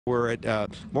We're at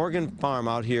Morgan Farm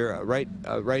out here,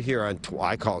 right here on,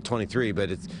 I call it 23,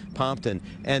 but it's Pompton,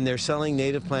 and they're selling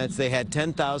native plants. They had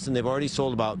 10,000. They've already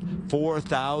sold about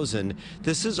 4,000.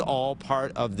 This is all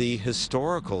part of the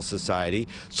Historical Society.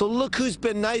 So look who's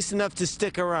been nice enough to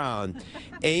stick around.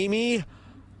 Amy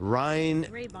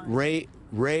Ray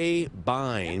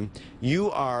Bine, you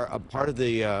are a part of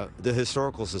the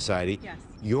Historical Society. Yes.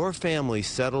 Your family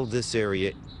settled this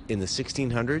area in the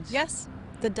 1600s? Yes,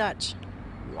 the Dutch.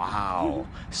 Wow.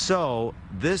 So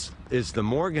this is the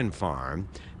Morgan farm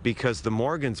because the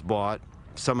Morgans bought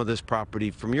some of this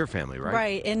property from your family, right?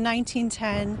 Right. In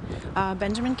 1910,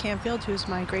 Benjamin Canfield, who's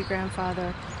my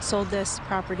great-grandfather, sold this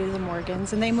property to the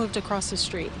Morgans, and they moved across the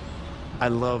street. I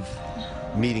love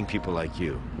meeting people like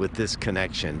you with this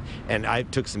connection. And I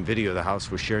took some video of the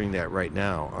house. We're sharing that right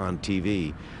now on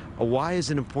TV. Why is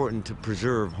it important to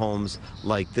preserve homes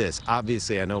like this?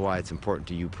 Obviously, I know why it's important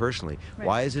to you personally. Right.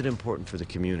 Why is it important for the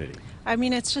community? I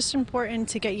mean, it's just important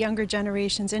to get younger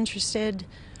generations interested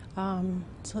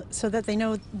so that they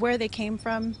know where they came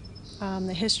from,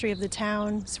 the history of the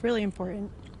town. It's really important.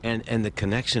 And the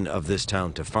connection of this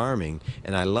town to farming,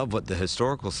 and I love what the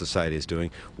Historical Society is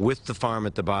doing with the farm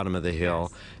at the bottom of the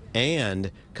hill. Yes.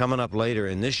 And coming up later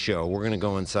in this show, we're going to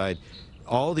go inside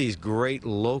all these great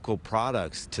local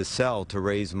products to sell to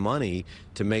raise money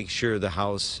to make sure the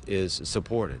house is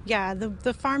supported. Yeah,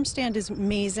 the farm stand is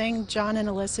amazing. John and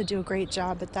Alyssa do a great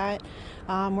job at that.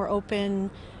 We're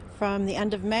open from the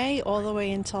end of May all the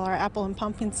way until our apple and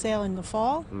pumpkin sale in the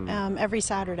fall, every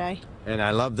Saturday. And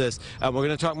I love this. We're going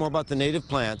to talk more about the native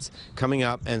plants coming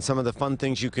up and some of the fun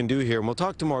things you can do here. And we'll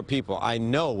talk to more people. I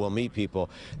know we'll meet people.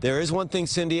 There is one thing,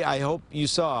 Cindy, I hope you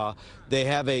saw. They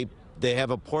have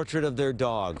a portrait of their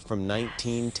dog from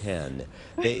 1910.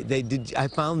 They did. I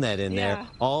found that in there. Yeah.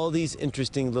 All these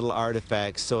interesting little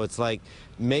artifacts. So it's like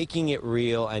making it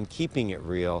real and keeping it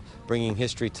real, bringing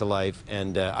history to life.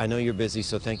 And I know you're busy,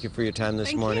 so thank you for your time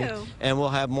this morning. Thank you. And we'll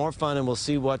have more fun, and we'll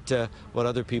see what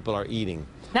other people are eating.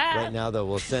 Right now, though,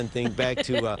 we'll send things back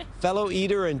to fellow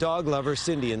eater and dog lover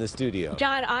Cindy in the studio.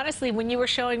 John, honestly, when you were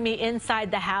showing me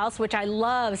inside the house, which I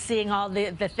love seeing all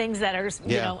the things that are,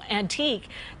 you know, antique,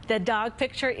 the dog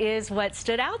picture is what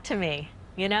stood out to me,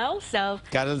 you know? So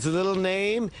got a little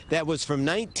name that was from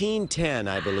 1910,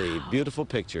 I believe. Beautiful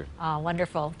picture. Oh,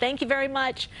 wonderful. Thank you very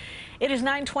much. It is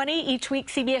 9:20. Each week,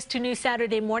 CBS 2 News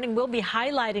Saturday Morning will be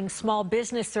highlighting small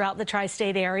business throughout the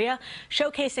tri-state area,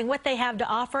 showcasing what they have to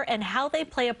offer and how they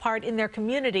play a part in their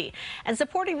community, and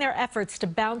supporting their efforts to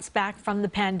bounce back from the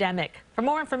pandemic. For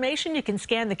more information, you can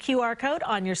scan the QR code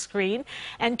on your screen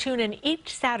and tune in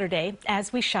each Saturday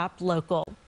as we shop local.